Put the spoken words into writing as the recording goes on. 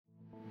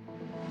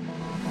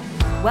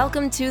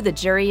Welcome to The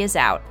Jury is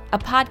Out, a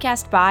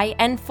podcast by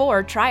and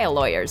for trial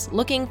lawyers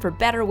looking for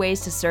better ways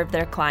to serve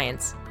their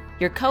clients.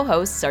 Your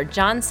co-hosts are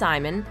John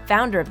Simon,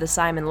 founder of the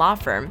Simon Law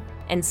Firm,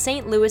 and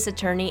St. Louis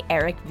attorney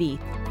Eric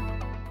Veith.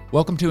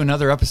 Welcome to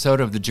another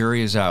episode of The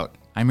Jury is Out.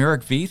 I'm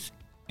Eric Veith,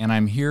 and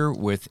I'm here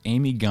with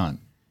Amy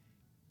Gunn.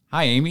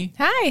 Hi, Amy.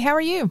 Hi, how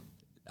are you?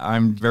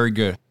 I'm very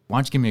good. Why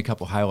don't you give me a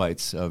couple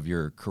highlights of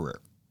your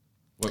career?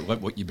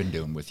 What you've been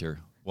doing with your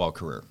law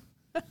career?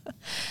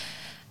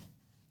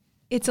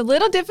 It's a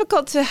little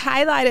difficult to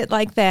highlight it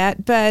like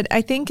that, but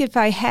I think if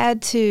I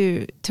had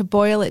to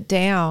boil it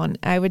down,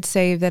 I would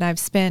say that I've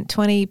spent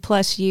 20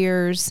 plus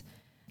years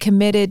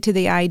committed to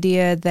the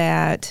idea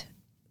that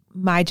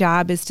my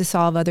job is to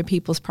solve other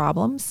people's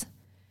problems,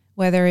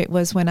 whether it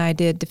was when I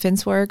did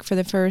defense work for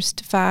the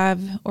first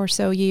 5 or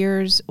so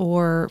years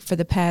or for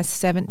the past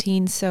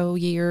 17 so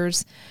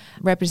years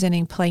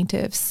representing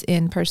plaintiffs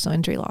in personal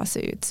injury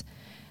lawsuits.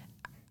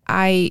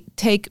 I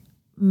take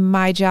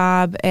my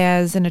job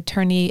as an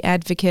attorney,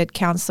 advocate,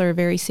 counselor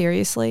very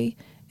seriously.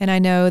 And I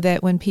know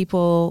that when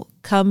people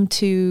come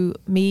to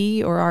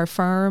me or our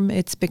firm,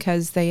 it's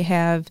because they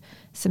have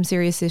some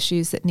serious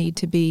issues that need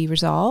to be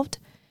resolved.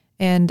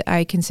 And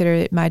I consider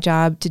it my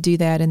job to do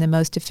that in the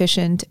most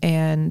efficient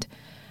and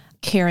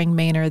caring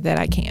manner that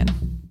I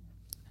can.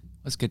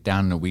 Let's get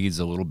down in the weeds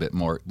a little bit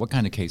more. What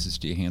kind of cases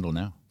do you handle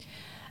now?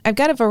 I've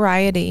got a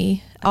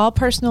variety, all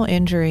personal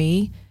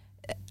injury.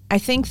 I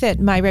think that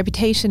my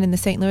reputation in the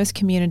St. Louis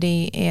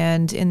community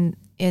and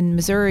in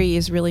Missouri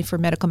is really for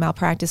medical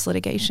malpractice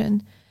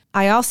litigation.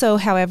 I also,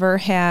 however,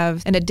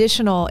 have an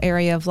additional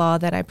area of law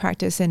that I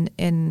practice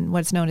in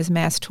what's known as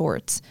mass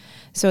torts.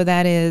 So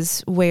that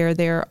is where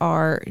there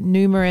are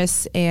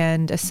numerous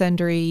and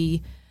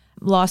sundry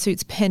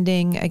lawsuits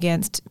pending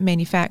against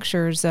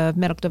manufacturers of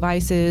medical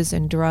devices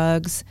and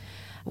drugs,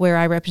 where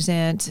I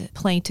represent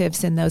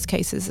plaintiffs in those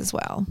cases as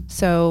well.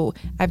 So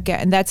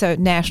and that's a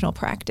national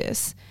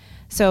practice.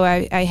 So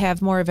I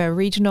have more of a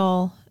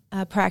regional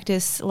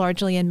practice,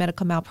 largely in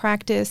medical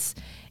malpractice,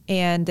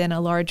 and then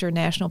a larger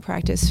national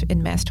practice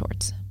in mass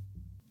torts.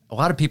 A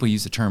lot of people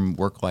use the term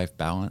work-life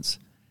balance.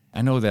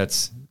 I know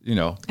that's,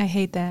 I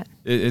hate that.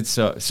 It's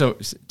so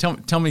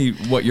tell me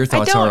what your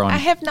thoughts are on. I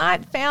have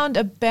not found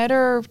a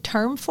better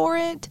term for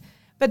it,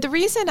 but the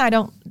reason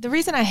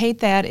I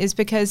hate that is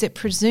because it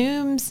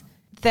presumes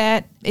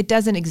that it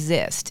doesn't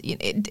exist.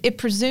 It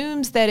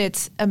presumes that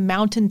it's a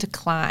mountain to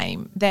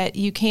climb, that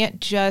you can't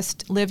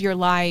just live your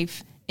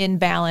life in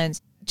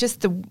balance.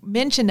 Just the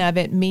mention of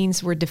it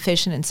means we're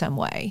deficient in some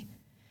way.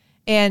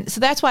 And so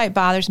that's why it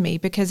bothers me,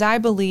 because I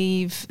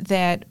believe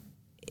that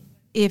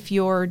if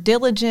you're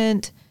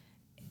diligent,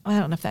 I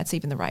don't know if that's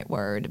even the right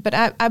word, but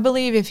I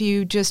believe if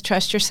you just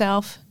trust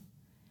yourself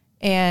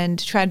and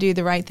try to do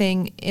the right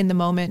thing in the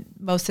moment,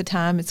 most of the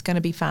time it's going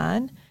to be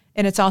fine.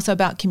 And it's also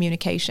about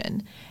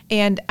communication.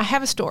 And I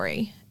have a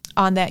story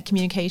on that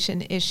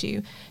communication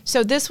issue.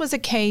 So this was a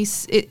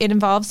case, it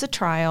involves a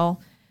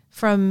trial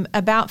from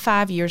about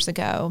 5 years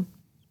ago.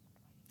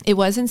 It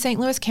was in St.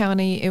 Louis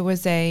County. It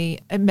was a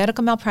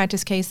medical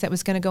malpractice case that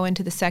was going to go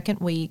into the second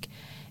week.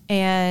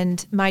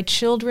 And my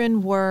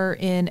children were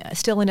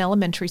still in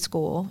elementary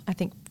school, I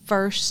think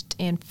 1st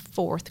and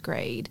 4th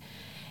grade.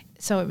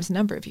 So it was a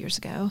number of years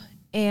ago.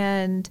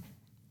 And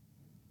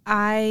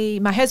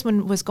my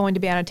husband was going to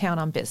be out of town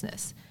on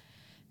business.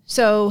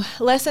 So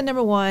lesson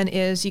number 1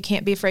 is you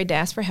can't be afraid to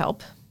ask for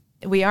help.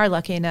 We are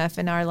lucky enough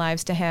in our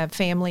lives to have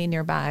family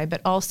nearby, but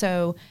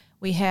also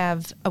we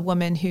have a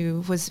woman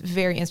who was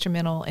very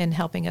instrumental in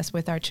helping us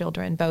with our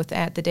children, both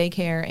at the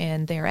daycare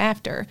and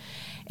thereafter.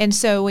 And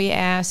so we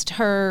asked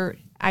her,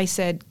 I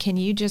said, can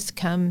you just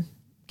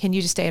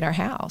stay at our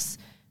house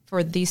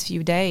for these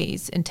few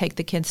days and take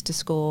the kids to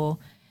school?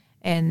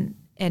 And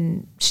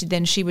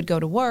she would go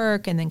to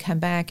work and then come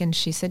back, and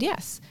she said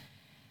yes.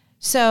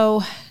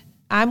 So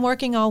I'm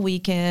working all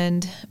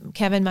weekend.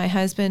 Kevin, my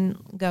husband,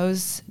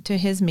 goes to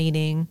his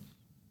meeting.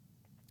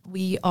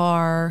 We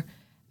are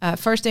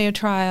first day of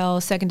trial,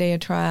 second day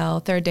of trial,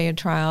 third day of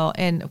trial,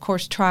 and of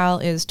course trial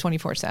is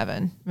 24/7.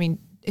 I mean,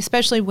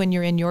 especially when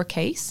you're in your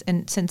case,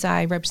 and since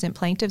I represent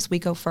plaintiffs, we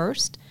go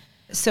first.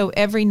 So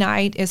every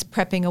night is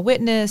prepping a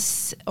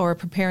witness or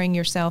preparing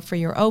yourself for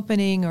your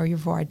opening or your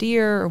voir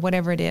dire or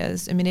whatever it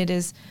is. I mean, it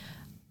is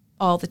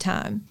all the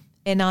time.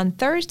 And on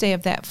Thursday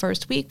of that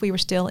first week, we were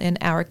still in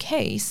our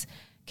case.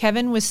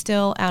 Kevin was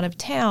still out of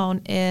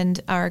town, and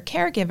our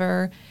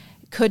caregiver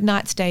could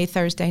not stay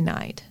Thursday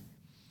night.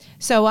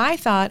 So I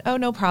thought, oh,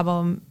 no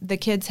problem. The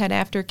kids had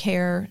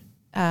aftercare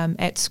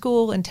at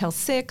school until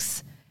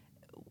 6.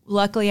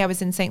 Luckily, I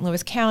was in St.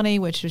 Louis County,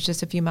 which was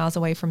just a few miles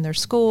away from their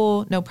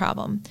school. No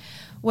problem.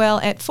 Well,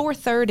 at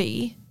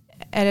 4:30,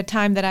 at a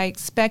time that I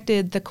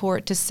expected the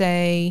court to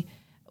say,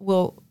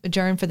 we'll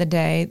adjourn for the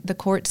day, the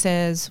court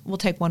says, we'll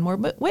take one more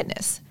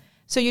witness.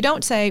 So you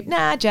don't say,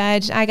 nah,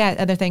 Judge, I got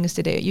other things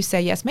to do. You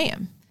say, yes,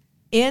 ma'am.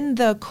 In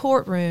the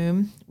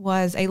courtroom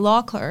was a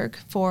law clerk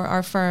for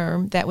our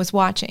firm that was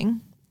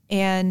watching,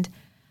 and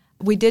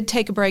we did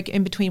take a break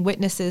in between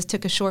witnesses,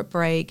 took a short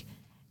break,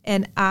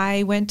 and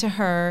I went to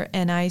her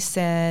and I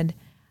said,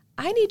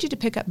 I need you to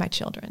pick up my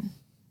children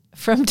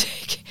from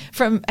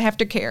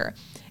aftercare.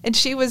 And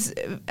she was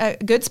a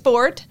good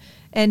sport.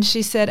 And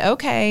she said,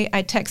 okay.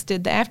 I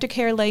texted the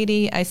aftercare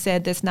lady. I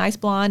said, this nice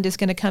blonde is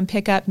going to come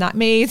pick up, not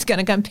me, it's going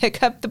to come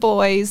pick up the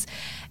boys.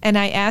 And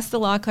I asked the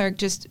law clerk,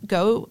 just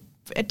go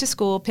to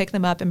school, pick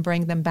them up, and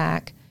bring them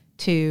back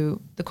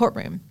to the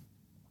courtroom.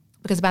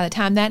 Because by the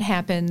time that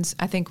happens,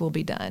 I think we'll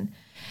be done.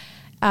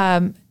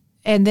 And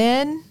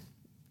then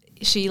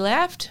she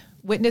left.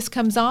 Witness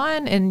comes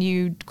on, and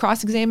you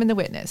cross-examine the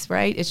witness,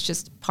 right? It's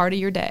just part of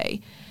your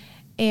day.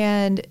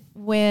 And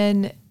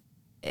when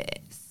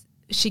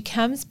she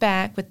comes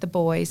back with the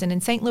boys, and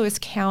in St. Louis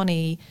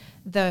County,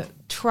 the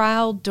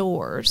trial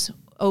doors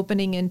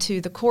opening into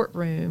the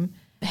courtroom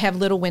have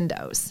little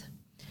windows.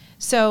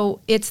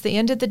 So it's the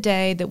end of the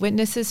day, the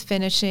witness is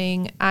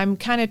finishing, I'm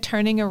kind of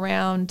turning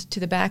around to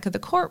the back of the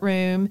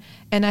courtroom,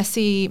 and I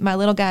see my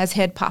little guy's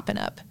head popping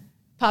up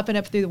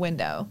through the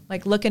window,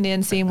 like looking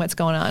in, seeing what's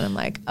going on. I'm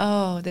like,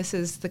 oh, this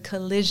is the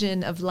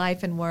collision of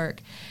life and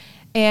work.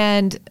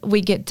 And we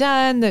get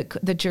done,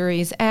 the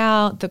jury's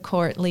out, the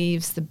court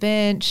leaves the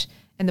bench,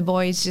 and the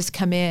boys just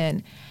come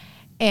in.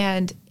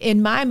 And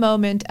in my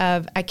moment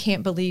of, I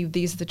can't believe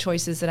these are the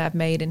choices that I've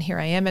made, and here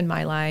I am in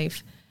my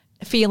life,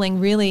 feeling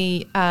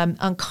really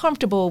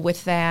uncomfortable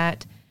with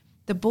that,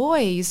 the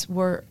boys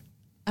were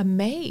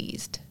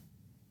amazed.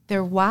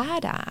 They're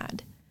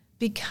wide-eyed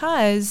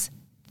because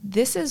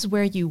this is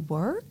where you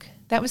work?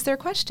 That was their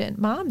question.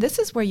 Mom, this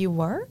is where you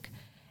work?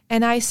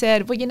 And I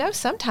said, well,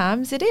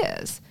 sometimes it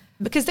is.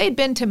 Because they'd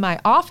been to my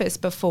office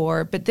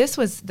before, but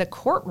the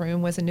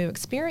courtroom was a new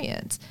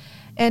experience.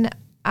 And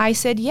I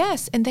said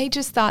yes, and they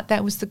just thought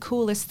that was the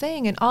coolest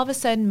thing. And all of a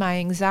sudden, my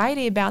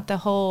anxiety about the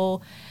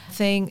whole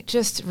thing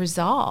just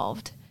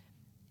resolved.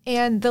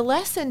 And the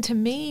lesson to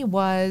me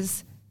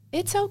was,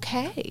 it's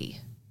okay.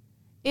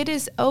 It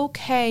is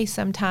okay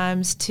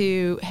sometimes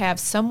to have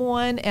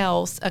someone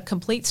else, a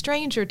complete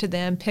stranger to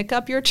them, pick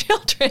up your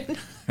children.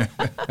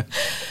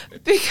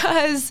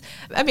 Because,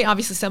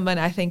 obviously someone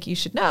I think you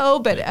should know,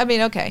 but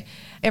okay,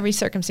 every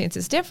circumstance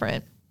is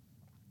different.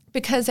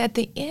 Because at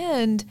the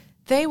end,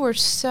 they were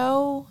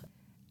so,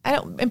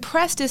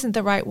 impressed isn't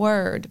the right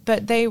word,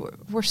 but they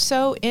were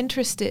so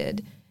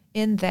interested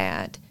in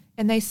that.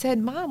 And they said,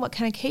 Mom, what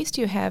kind of case do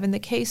you have? In the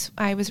case,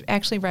 I was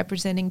actually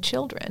representing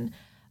children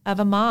of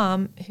a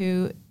mom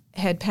who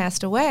had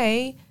passed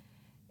away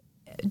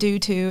due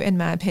to, in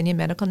my opinion,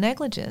 medical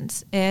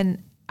negligence.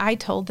 And I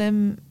told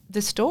them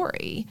the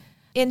story.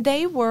 And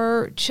they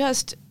were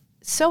just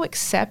so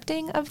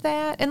accepting of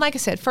that. And like I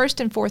said, first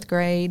and fourth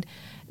grade,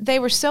 they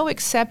were so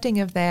accepting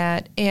of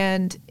that.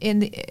 And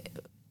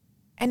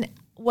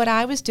what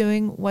I was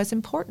doing was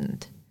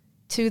important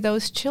to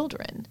those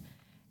children.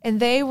 And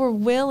they were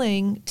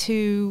willing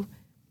to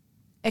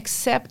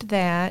accept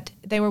that.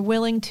 They were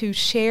willing to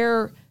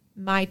share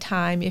my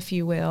time, if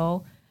you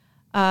will,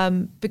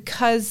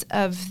 because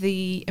of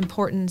the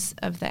importance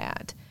of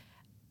that.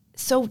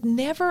 So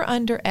never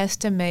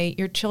underestimate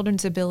your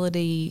children's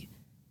ability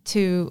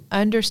to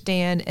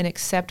understand and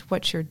accept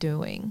what you're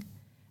doing.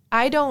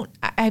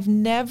 I've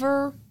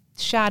never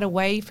shied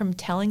away from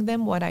telling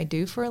them what I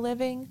do for a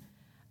living.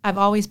 I've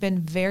always been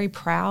very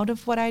proud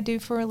of what I do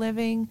for a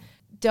living.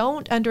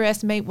 Don't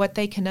underestimate what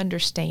they can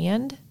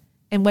understand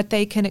and what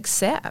they can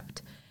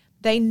accept.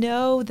 They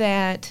know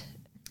that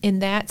in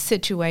that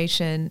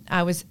situation,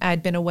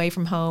 I'd been away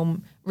from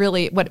home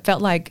really what it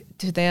felt like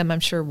to them, I'm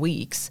sure,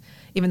 weeks,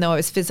 even though I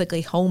was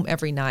physically home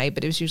every night,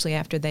 but it was usually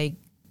after they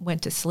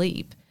went to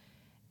sleep.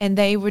 And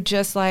they were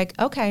just like,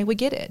 okay, we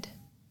get it.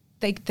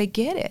 They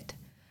get it.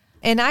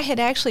 And I had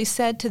actually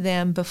said to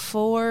them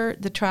before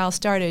the trial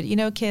started,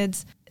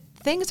 kids,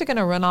 things are going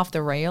to run off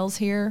the rails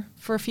here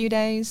for a few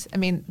days.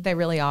 They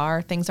really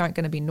are. Things aren't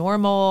going to be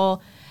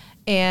normal.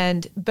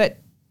 But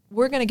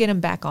we're going to get them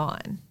back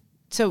on.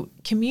 So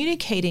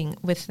communicating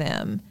with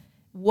them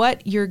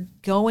what you're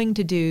going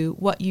to do,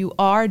 what you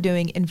are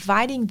doing,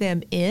 inviting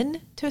them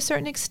in to a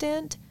certain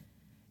extent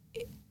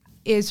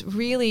has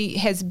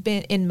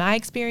been, in my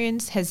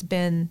experience, has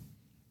been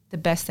the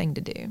best thing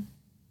to do.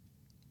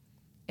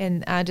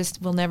 And I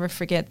just will never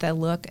forget that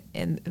look,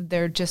 and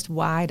they're just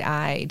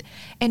wide-eyed.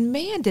 And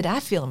man, did I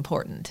feel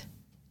important.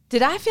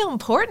 Did I feel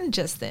important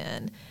just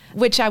then?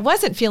 Which I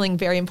wasn't feeling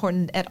very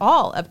important at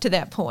all up to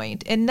that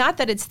point. And not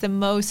that it's the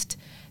most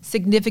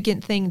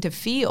significant thing to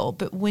feel,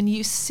 but when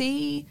you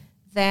see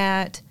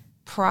that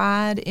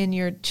pride in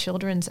your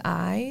children's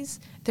eyes,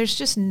 there's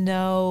just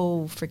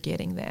no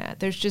forgetting that.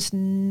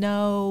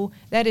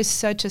 That is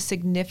such a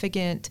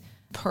significant,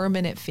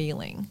 permanent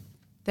feeling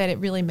that it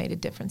really made a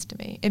difference to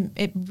me.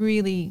 It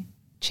really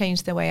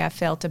changed the way I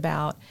felt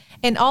about,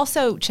 and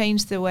also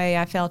changed the way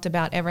I felt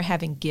about ever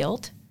having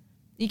guilt.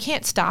 You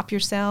can't stop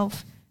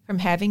yourself from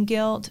having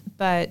guilt,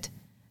 but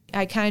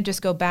I kind of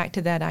just go back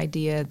to that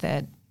idea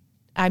that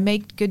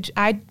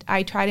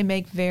I try to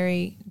make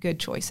very good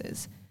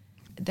choices.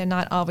 They're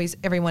not always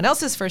everyone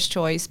else's first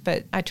choice,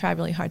 but I try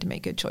really hard to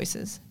make good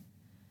choices.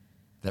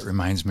 That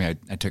reminds me,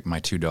 I took my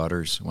two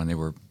daughters when they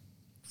were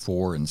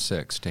 4 and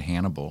 6 to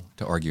Hannibal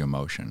to argue a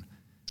motion.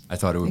 I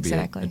thought it would be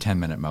a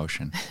 10-minute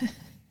motion.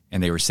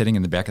 And they were sitting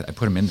in the back. I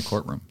put them in the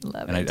courtroom.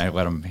 Love and it. I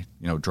let them,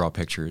 draw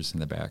pictures in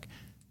the back.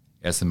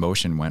 As the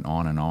motion went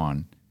on and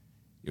on,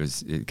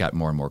 it got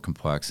more and more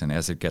complex. And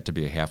as it got to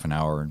be a half an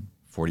hour and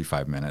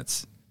 45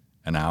 minutes,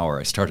 an hour,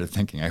 I started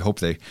thinking, I hope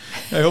they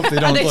don't.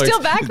 Are they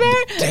still back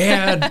there?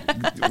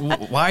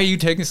 Dad, why are you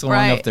taking so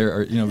long up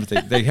there? Or,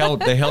 they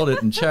held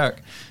it in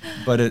check.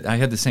 But I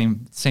had the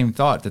same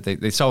thought that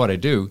they saw what I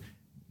do.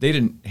 They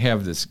didn't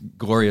have this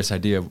glorious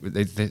idea.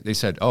 They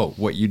said, "Oh,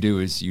 what you do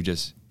is you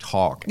just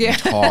talk and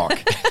talk."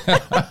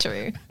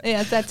 True.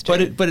 Yeah, that's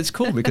true. But it's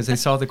cool because they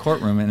saw the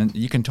courtroom, and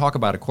you can talk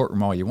about a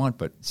courtroom all you want,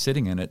 but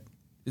sitting in it,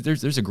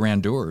 there's a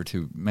grandeur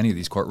to many of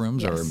these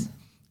courtrooms, or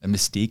a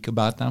mystique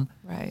about them.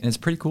 Right. And it's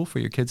pretty cool for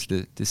your kids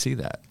to see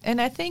that.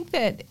 And I think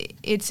that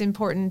it's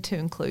important to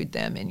include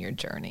them in your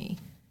journey,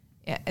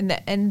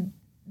 and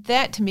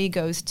that to me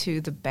goes to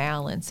the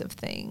balance of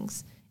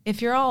things.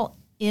 If you're all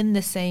in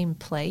the same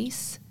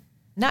place,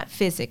 not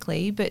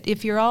physically, but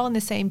if you're all in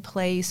the same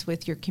place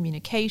with your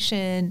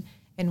communication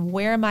and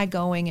where am I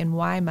going and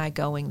why am I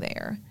going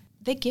there,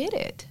 they get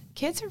it.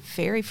 Kids are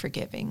very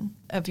forgiving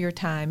of your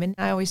time. And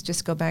I always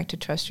just go back to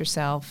trust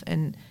yourself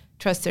and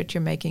trust that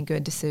you're making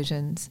good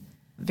decisions,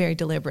 very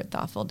deliberate,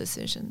 thoughtful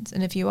decisions.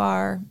 And if you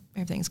are,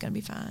 everything's going to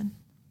be fine.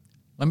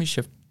 Let me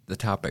shift the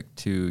topic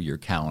to your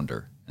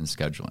calendar and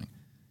scheduling.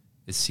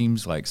 It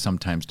seems like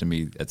sometimes to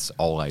me that's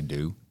all I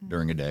do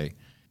during a day.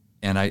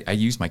 And I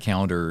use my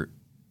calendar,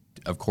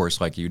 of course,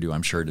 like you do,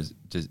 I'm sure,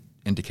 to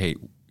indicate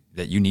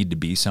that you need to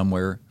be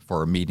somewhere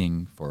for a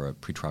meeting, for a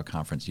pretrial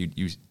conference.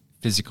 You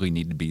physically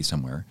need to be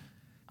somewhere.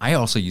 I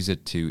also use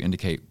it to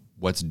indicate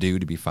what's due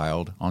to be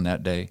filed on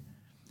that day.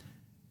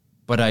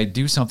 But I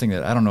do something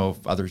that I don't know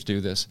if others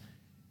do this.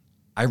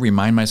 I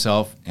remind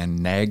myself and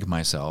nag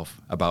myself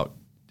about,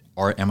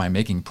 or am I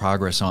making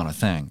progress on a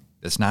thing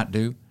that's not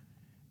due?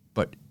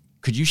 But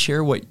could you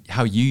share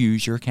how you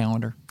use your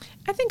calendar?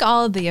 I think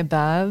all of the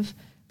above,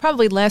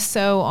 probably less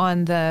so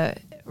on the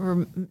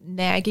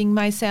nagging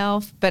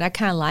myself, but I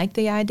kind of like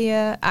the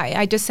idea.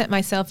 I just sent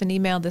myself an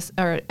email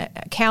a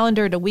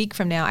calendar a week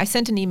from now. I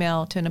sent an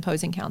email to an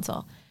opposing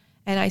counsel,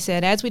 and I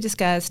said, as we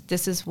discussed,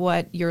 this is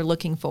what you're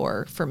looking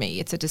for me.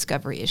 It's a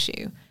discovery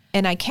issue.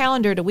 And I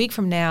calendared a week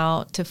from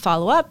now to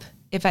follow up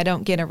if I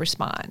don't get a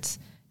response.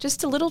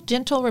 Just a little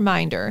gentle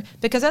reminder,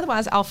 because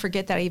otherwise I'll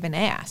forget that I even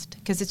asked,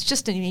 because it's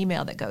just an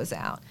email that goes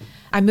out.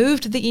 I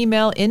moved the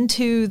email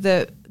into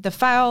the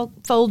file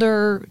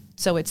folder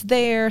so it's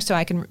there, so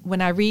I can,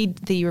 when I read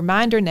the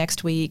reminder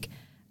next week,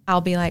 I'll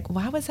be like,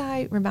 why was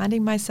I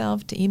reminding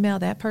myself to email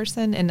that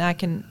person? And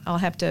I'll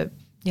have to,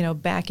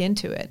 back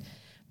into it.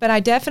 But I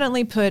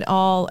definitely put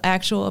all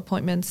actual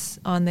appointments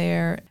on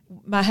there.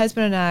 My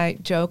husband and I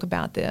joke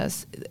about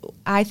this.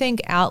 I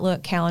think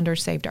Outlook calendar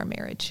saved our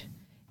marriage.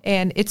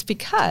 And it's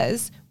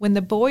because when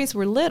the boys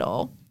were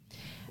little,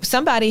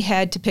 somebody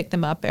had to pick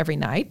them up every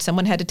night.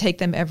 Someone had to take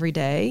them every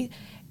day.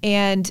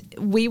 And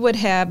we would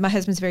have, my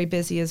husband's very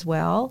busy as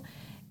well,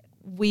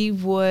 we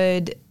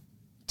would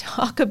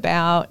talk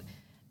about,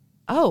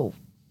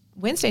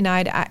 Wednesday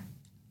night,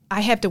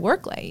 I have to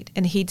work late.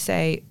 And he'd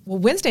say, well,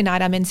 Wednesday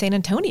night I'm in San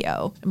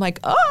Antonio. I'm like,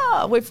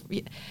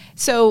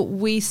 so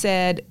we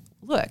said,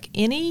 look,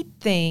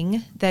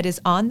 anything that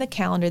is on the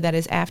calendar that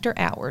is after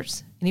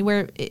hours,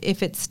 anywhere,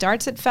 if it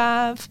starts at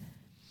 5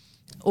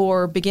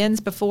 or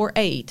begins before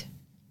 8,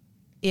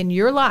 in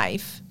your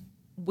life,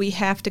 we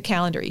have to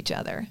calendar each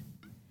other.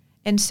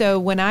 And so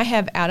when I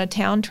have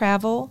out-of-town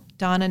travel,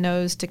 Donna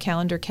knows to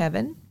calendar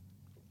Kevin.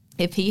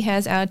 If he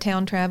has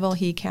out-of-town travel,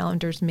 he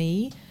calendars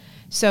me.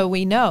 So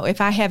we know if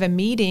I have a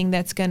meeting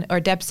or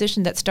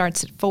deposition that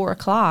starts at 4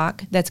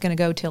 o'clock, that's going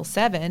to go till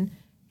 7,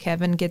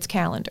 Kevin gets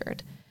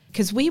calendared.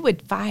 Because we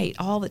would fight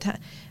all the time.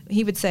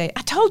 He would say,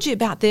 I told you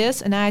about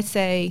this. And I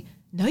say,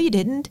 no, you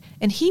didn't.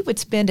 And he would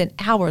spend an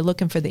hour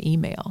looking for the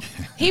email.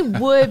 He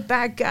would,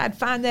 by God,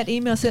 find that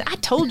email and say, I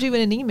told you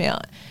in an email.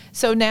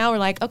 So now we're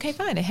like, okay,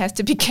 fine, it has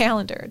to be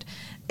calendared.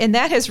 And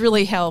that has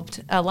really helped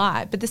a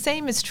lot. But the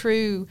same is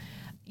true,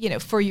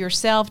 for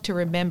yourself to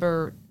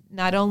remember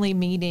not only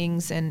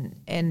meetings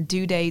and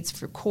due dates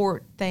for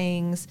court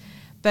things,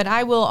 but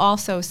I will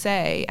also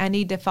say I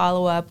need to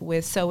follow up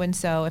with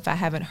so-and-so if I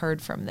haven't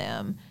heard from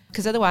them.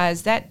 Because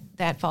otherwise that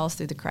falls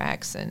through the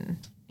cracks and,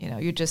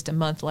 you're just a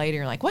month later,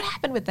 you're like, what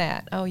happened with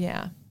that? Oh,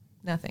 yeah,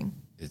 nothing.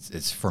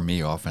 It's for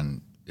me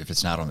often, if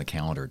it's not on the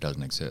calendar, it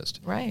doesn't exist.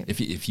 Right.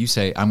 If you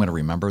say, I'm going to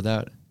remember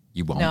that,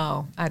 you won't.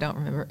 No, I don't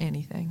remember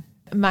anything.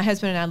 My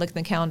husband and I look at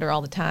the calendar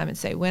all the time and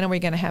say, when are we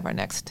going to have our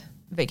next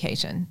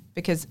vacation?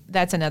 Because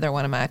that's another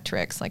one of my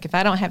tricks. Like if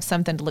I don't have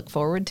something to look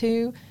forward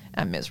to,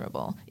 I'm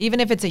miserable, even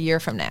if it's a year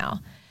from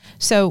now.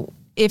 So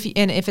if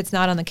it's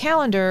not on the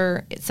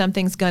calendar,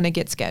 something's going to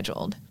get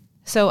scheduled.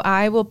 So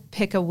I will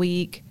pick a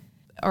week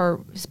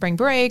or spring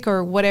break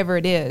or whatever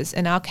it is,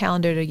 and I'll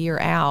calendar it a year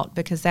out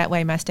because that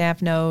way my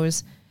staff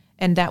knows,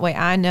 and that way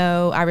I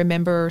know, I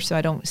remember, so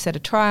I don't set a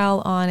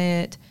trial on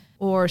it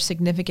or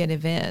significant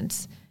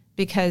events.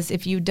 Because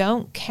if you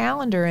don't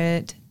calendar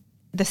it,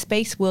 the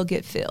space will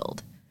get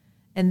filled.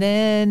 And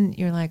then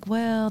you're like,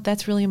 well,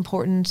 that's really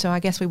important, so I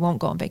guess we won't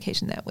go on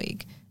vacation that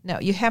week. No,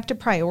 you have to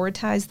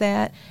prioritize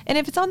that. And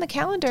if it's on the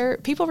calendar,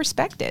 people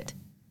respect it.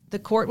 The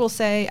court will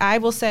say, I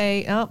will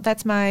say, oh,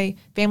 that's my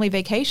family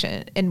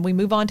vacation, and we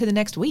move on to the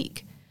next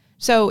week.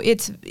 So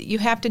you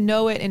have to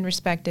know it and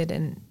respect it,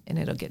 and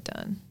it'll get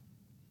done.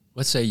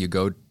 Let's say you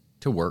go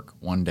to work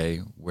one day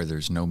where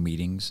there's no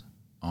meetings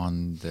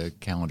on the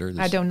calendar.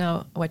 I don't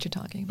know what you're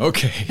talking about.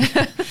 Okay.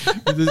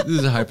 This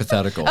is a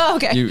hypothetical. Oh,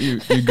 okay.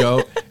 You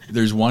go,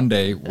 there's one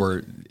day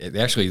where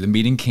actually the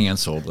meeting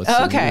canceled. Let's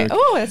say okay.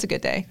 Oh, that's a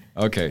good day.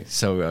 Okay.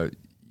 So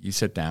you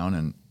sit down,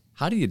 and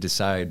how do you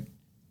decide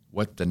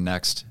what the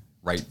next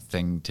right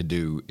thing to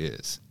do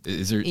is?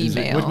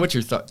 Email. What's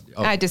your thought?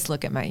 Oh. I just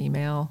look at my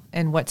email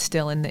and what's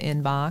still in the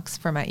inbox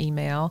for my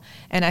email.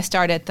 And I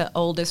start at the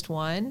oldest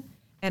one,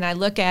 and I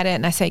look at it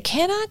and I say,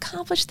 can I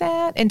accomplish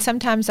that? And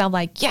sometimes I'm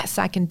like, yes,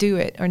 I can do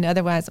it. Or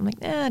otherwise I'm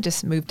like,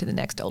 just move to the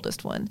next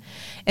oldest one.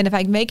 And if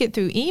I make it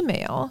through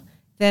email,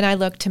 then I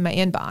look to my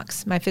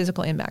inbox, my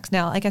physical inbox.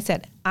 Now, like I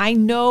said, I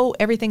know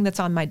everything that's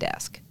on my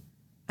desk.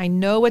 I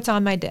know what's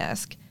on my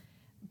desk,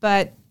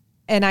 and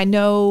I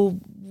know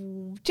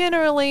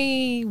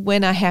generally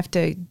when I have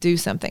to do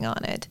something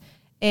on it.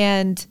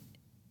 And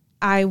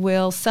I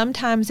will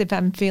sometimes, if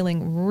I'm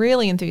feeling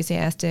really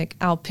enthusiastic,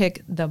 I'll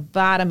pick the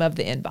bottom of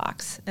the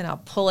inbox and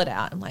I'll pull it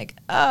out. I'm like,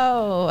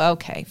 oh,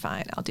 okay,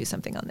 fine. I'll do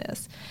something on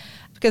this.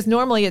 Because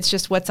normally it's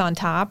just what's on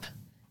top.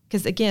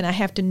 Because again, I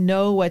have to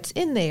know what's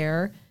in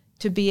there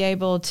to be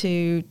able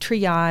to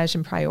triage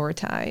and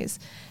prioritize.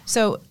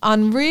 So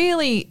on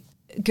really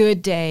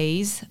good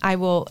days, I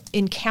will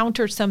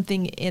encounter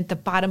something at the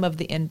bottom of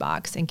the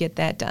inbox and get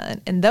that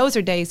done. And those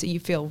are days that you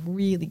feel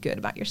really good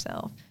about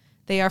yourself.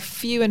 They are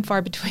few and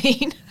far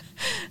between,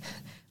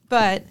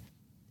 but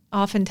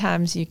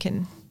oftentimes you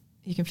can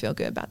feel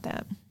good about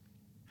that.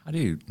 How do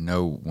you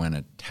know when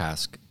a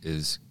task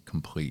is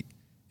complete?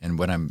 And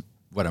what I'm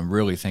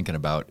really thinking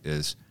about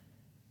is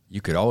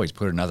you could always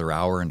put another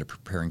hour into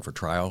preparing for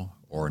trial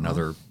or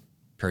another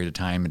period of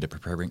time into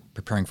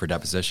preparing for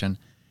deposition.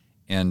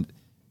 And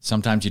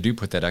sometimes you do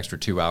put that extra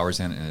 2 hours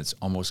in and it's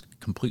almost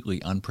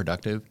completely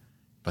unproductive,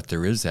 but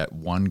there is that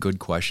one good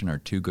question or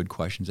two good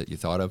questions that you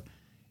thought of.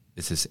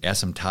 It's this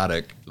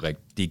asymptotic, like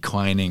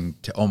declining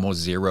to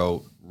almost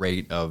zero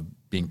rate of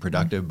being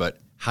productive, but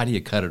how do you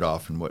cut it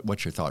off, and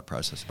what's your thought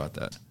process about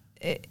that?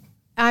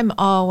 I'm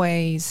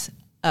always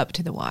up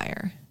to the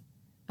wire.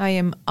 I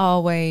am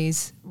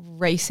always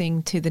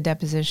racing to the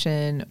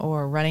deposition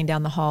or running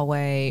down the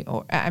hallway,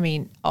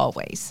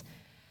 always.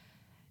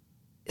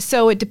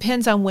 So it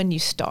depends on when you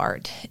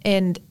start.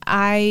 And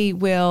I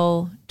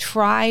will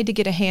try to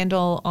get a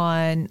handle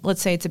on,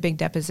 let's say it's a big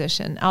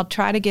deposition. I'll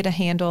try to get a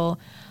handle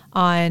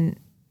on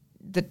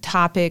the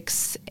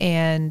topics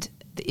and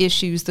the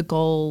issues, the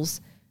goals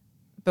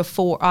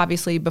before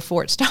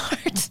it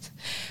starts.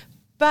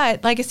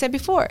 But like I said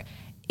before,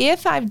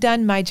 if I've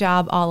done my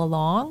job all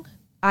along,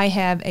 I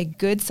have a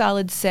good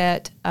solid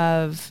set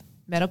of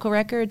medical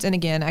records. And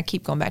again, I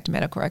keep going back to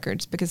medical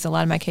records because a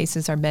lot of my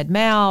cases are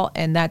med-mal,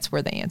 and that's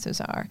where the answers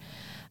are.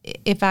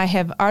 If I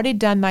have already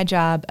done my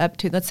job up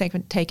to, let's say,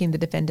 taking the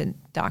defendant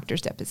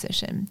doctor's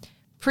deposition,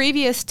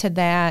 previous to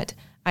that,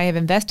 I have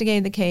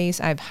investigated the case,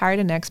 I've hired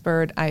an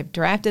expert, I've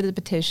drafted a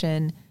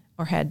petition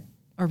or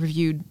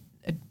reviewed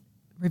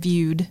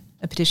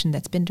a petition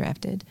that's been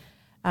drafted,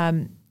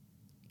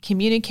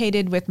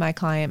 communicated with my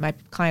client. My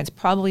client's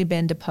probably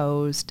been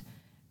deposed,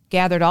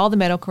 gathered all the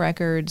medical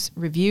records,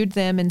 reviewed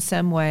them in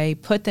some way,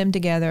 put them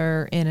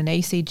together in an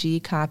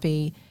ACG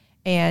copy,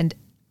 and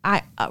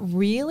I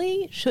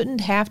really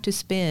shouldn't have to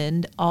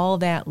spend all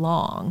that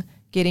long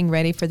getting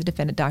ready for the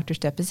defendant doctor's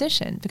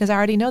deposition because I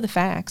already know the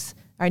facts.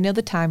 I know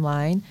the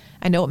timeline.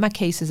 I know what my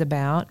case is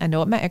about. I know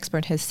what my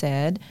expert has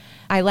said.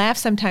 I laugh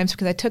sometimes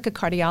because I took a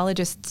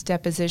cardiologist's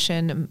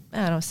deposition,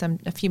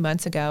 a few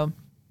months ago,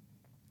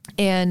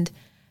 and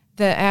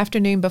the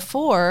afternoon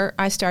before,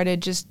 I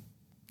started just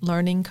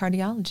learning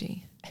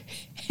cardiology.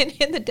 And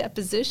in the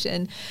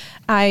deposition,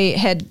 I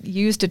had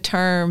used a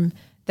term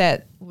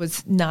that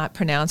was not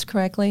pronounced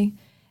correctly,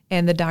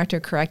 and the doctor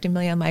corrected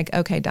me. I'm like,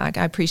 okay, doc,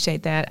 I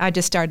appreciate that. I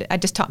just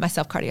taught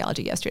myself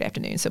cardiology yesterday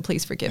afternoon, so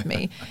please forgive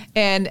me.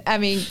 And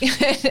and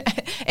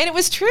it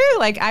was true.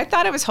 Like, I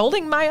thought I was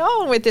holding my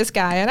own with this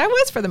guy, and I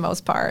was for the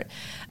most part.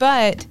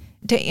 But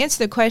to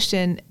answer the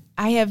question,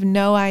 I have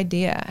no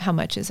idea how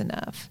much is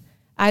enough.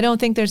 I don't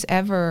think there's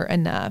ever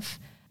enough.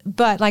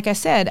 But like I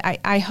said,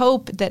 I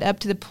hope that up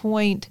to the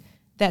point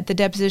that the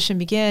deposition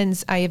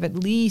begins, I have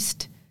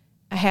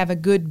a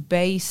good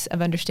base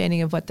of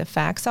understanding of what the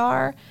facts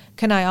are.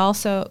 Can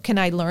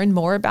I learn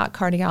more about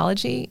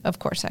cardiology? Of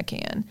course I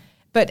can.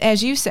 But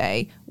as you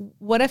say,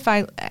 what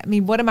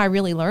am I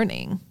really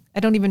learning? I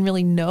don't even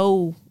really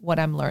know what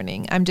I'm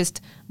learning. I'm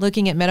just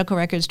looking at medical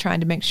records, trying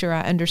to make sure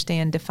I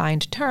understand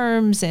defined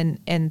terms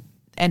and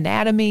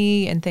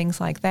anatomy and things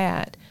like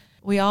that.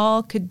 We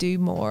all could do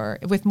more.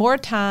 With more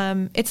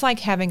time, it's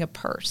like having a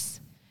purse.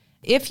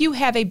 If you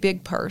have a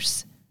big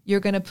purse, you're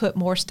going to put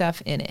more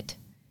stuff in it.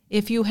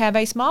 If you have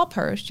a small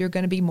purse, you're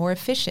going to be more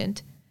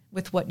efficient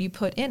with what you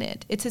put in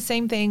it. It's the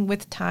same thing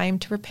with time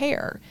to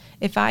prepare.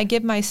 If I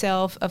give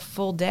myself a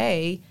full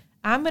day,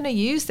 I'm going to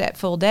use that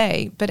full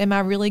day, but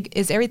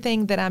is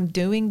everything that I'm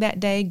doing that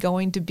day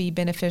going to be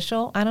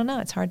beneficial? I don't know.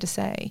 It's hard to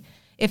say.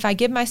 If I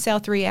give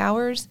myself 3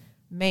 hours,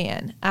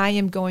 man, I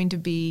am going to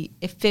be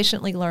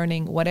efficiently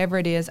learning whatever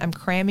it is. I'm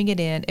cramming it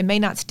in. It may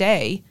not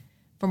stay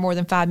for more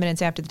than 5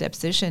 minutes after the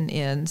deposition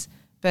ends,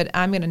 but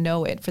I'm going to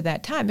know it for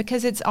that time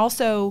because it's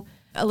also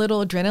a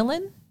little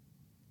adrenaline.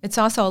 It's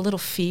also a little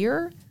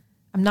fear.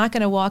 I'm not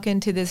going to walk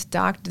into this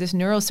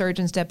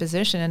neurosurgeon's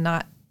deposition and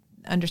not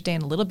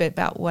understand a little bit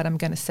about what I'm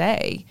going to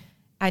say.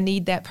 I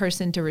need that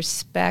person to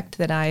respect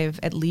that I've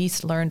at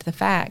least learned the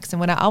facts. And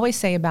what I always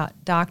say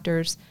about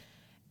doctors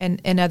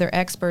and other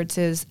experts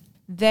is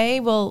they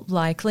will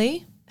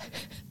likely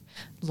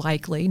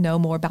know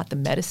more about the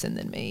medicine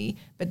than me,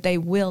 but they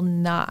will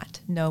not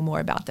know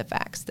more about the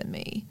facts than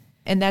me.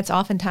 And that's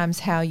oftentimes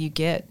how you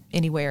get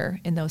anywhere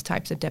in those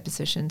types of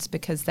depositions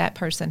because that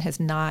person has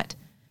not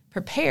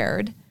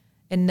prepared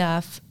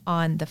enough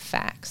on the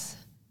facts.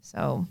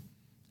 So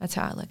that's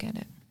how I look at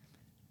it.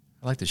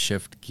 I like to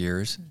shift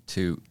gears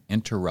to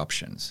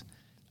interruptions.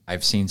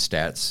 I've seen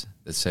stats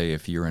that say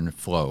if you're in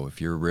flow,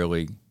 if you're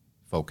really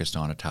focused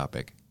on a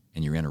topic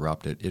and you're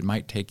interrupted, it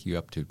might take you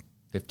up to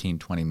 15,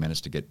 20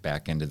 minutes to get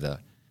back into the,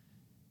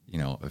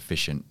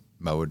 efficient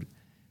mode.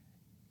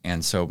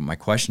 And so my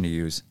question to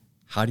you is,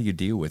 how do you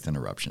deal with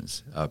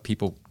interruptions?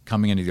 People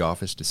coming into the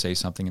office to say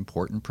something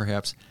important,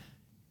 perhaps?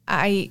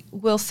 I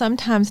will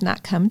sometimes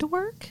not come to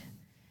work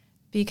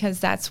because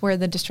that's where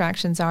the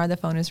distractions are. The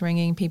phone is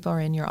ringing. People are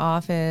in your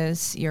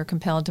office. You're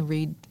compelled to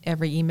read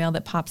every email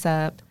that pops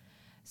up.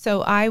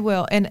 So I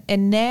will, and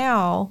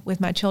now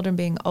with my children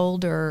being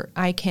older,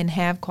 I can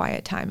have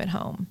quiet time at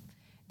home.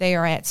 They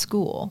are at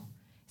school.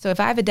 So if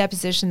I have a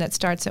deposition that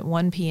starts at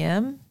 1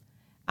 p.m.,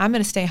 I'm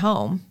going to stay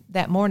home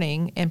that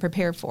morning and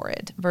prepare for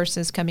it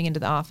versus coming into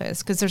the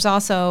office because there's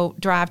also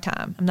drive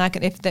time. I'm not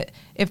going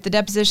if the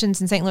deposition's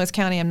in St. Louis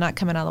County, I'm not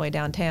coming all the way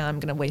downtown. I'm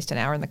going to waste an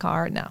hour in the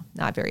car. No,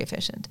 not very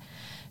efficient.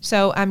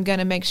 So I'm going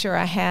to make sure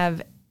I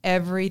have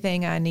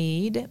everything I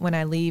need when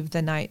I leave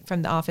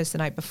from the office the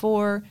night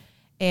before.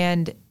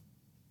 And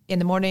in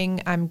the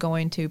morning, I'm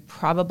going to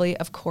probably,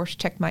 of course,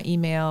 check my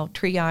email,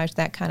 triage,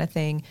 that kind of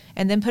thing,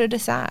 and then put it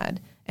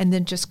aside and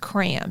then just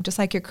cram, just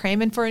like you're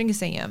cramming for an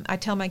exam. I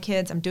tell my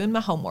kids, I'm doing my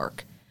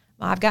homework.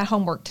 I've got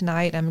homework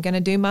tonight. I'm going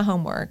to do my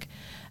homework.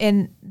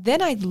 And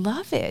then I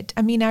love it.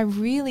 I mean, I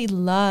really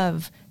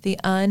love the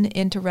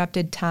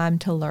uninterrupted time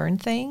to learn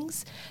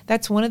things.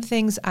 That's one of the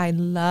things I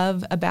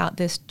love about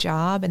this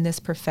job and this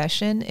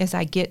profession is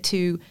I get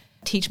to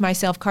teach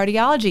myself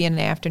cardiology in an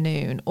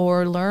afternoon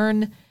or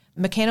learn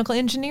mechanical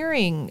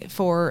engineering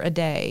for a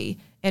day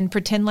and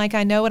pretend like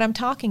I know what I'm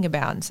talking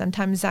about. And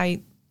sometimes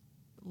I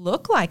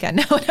look like I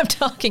know what I'm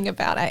talking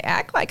about. I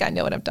act like I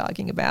know what I'm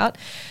talking about.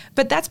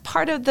 But that's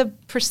part of the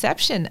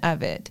perception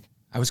of it.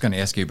 I was going to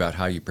ask you about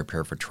how you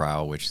prepare for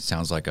trial, which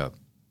sounds like a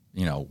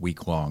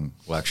week-long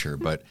lecture,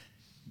 but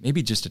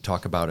maybe just to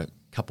talk about a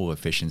couple of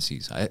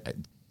efficiencies.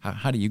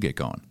 How do you get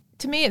going?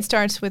 To me, it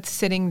starts with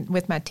sitting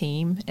with my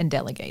team and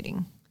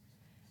delegating.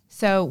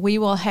 So we've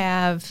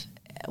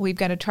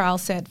got a trial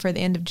set for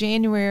the end of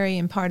January,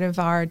 and part of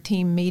our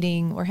team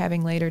meeting we're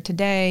having later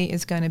today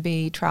is going to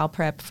be trial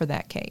prep for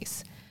that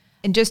case.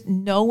 And just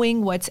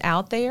knowing what's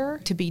out there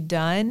to be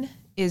done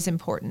is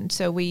important.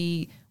 So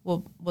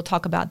we'll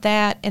talk about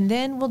that, and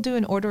then we'll do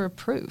an order of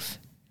proof.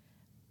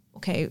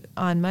 Okay,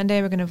 on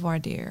Monday we're going to voir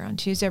dire. On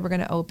Tuesday we're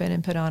going to open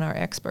and put on our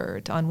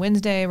expert. On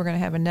Wednesday we're going to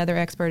have another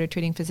expert, a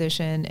treating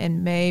physician,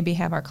 and maybe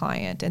have our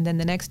client. And then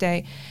the next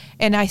day,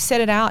 and I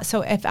set it out.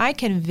 So if I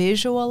can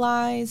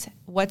visualize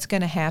what's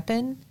going to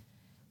happen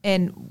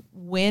and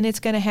when it's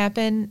going to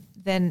happen,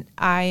 then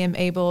I am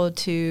able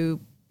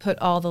to put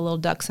all the little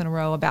ducks in a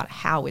row about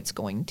how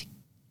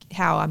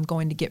I'm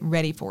going to get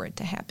ready for it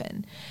to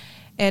happen.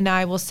 And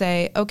I will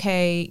say,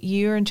 okay,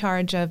 you're in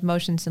charge of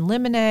motions in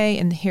limine,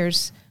 and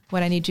here's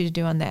what I need you to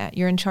do on that.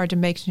 You're in charge of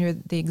making sure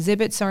the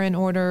exhibits are in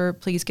order.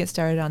 Please get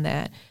started on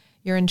that.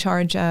 You're in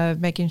charge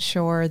of making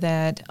sure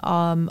that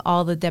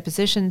all the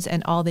depositions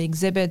and all the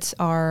exhibits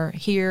are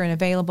here and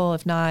available.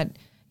 If not,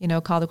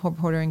 call the court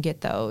reporter and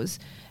get those.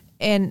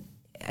 And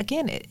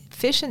again,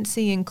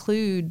 efficiency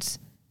includes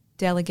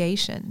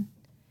delegation.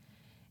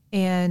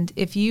 And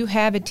if you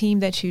have a team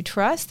that you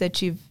trust, that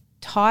you've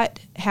taught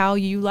how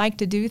you like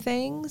to do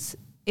things,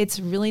 it's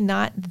really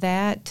not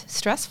that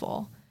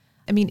stressful.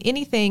 I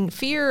mean,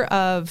 fear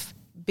of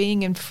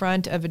being in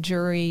front of a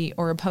jury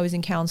or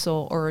opposing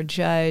counsel or a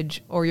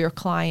judge or your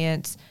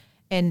clients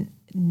and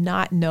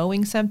not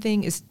knowing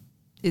something is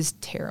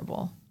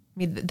terrible. I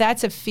mean,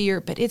 that's a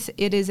fear, but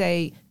it is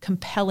a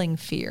compelling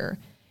fear.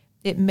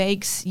 It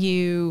makes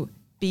you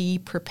be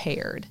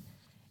prepared.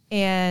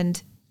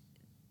 And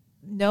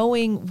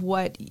knowing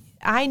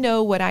I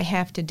know what I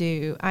have to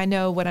do. I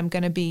know what I'm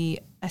going to be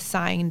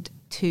assigned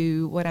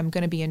to, what I'm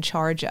going to be in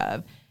charge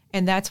of,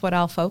 and that's what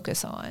I'll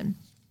focus on.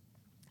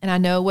 And I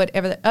know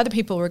whatever the other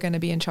people are going to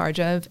be in charge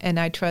of, and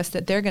I trust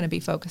that they're going to be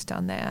focused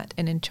on that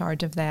and in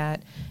charge of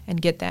that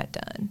and get that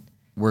done.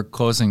 we're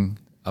closing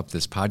up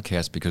this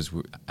podcast because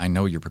I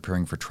know you're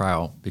preparing for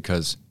trial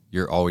because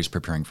you're always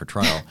preparing for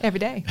trial. Every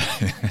day.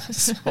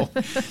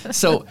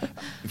 So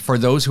for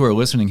those who are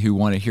listening who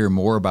want to hear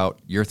more about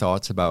your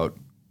thoughts about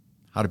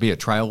how to be a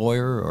trial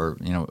lawyer or,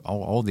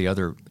 all the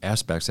other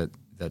aspects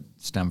that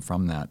stem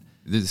from that,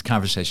 this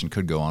conversation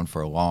could go on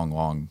for a long,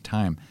 long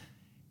time.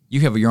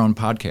 You have your own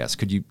podcast.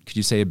 Could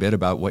you say a bit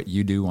about what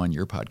you do on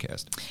your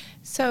podcast?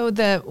 So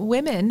the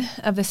women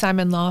of the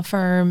Simon Law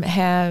Firm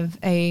have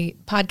a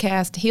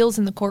podcast, Heels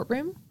in the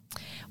Courtroom,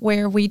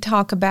 where we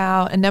talk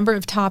about a number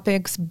of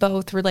topics,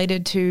 both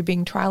related to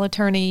being trial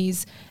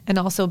attorneys and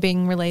also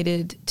being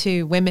related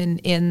to women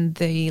in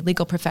the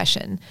legal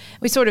profession.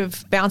 We sort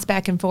of bounce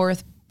back and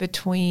forth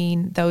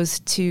between those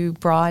two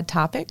broad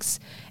topics,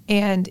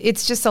 and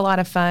it's just a lot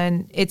of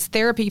fun. It's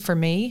therapy for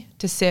me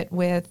to sit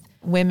with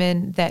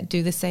women that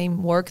do the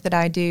same work that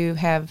I do,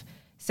 have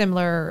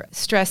similar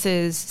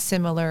stresses,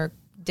 similar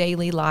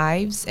daily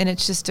lives, and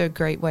it's just a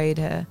great way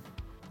to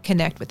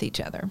connect with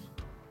each other.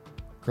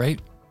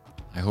 Great.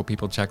 I hope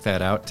people check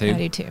that out too. I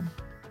do too.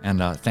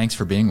 And thanks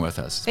for being with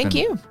us. Thank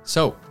you.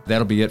 So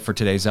that'll be it for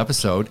today's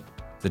episode.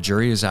 The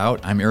jury is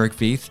out. I'm Eric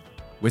Feith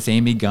with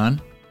Amy Gunn.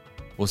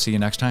 We'll see you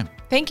next time.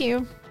 Thank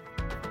you.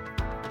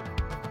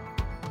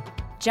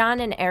 John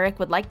and Eric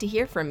would like to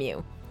hear from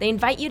you. They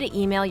invite you to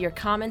email your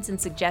comments and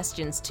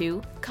suggestions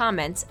to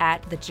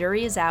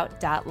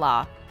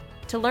comments@thejuryisout.law.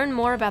 To learn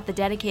more about the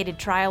dedicated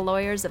trial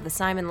lawyers of the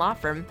Simon Law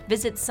Firm,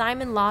 visit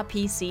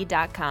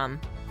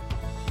simonlawpc.com.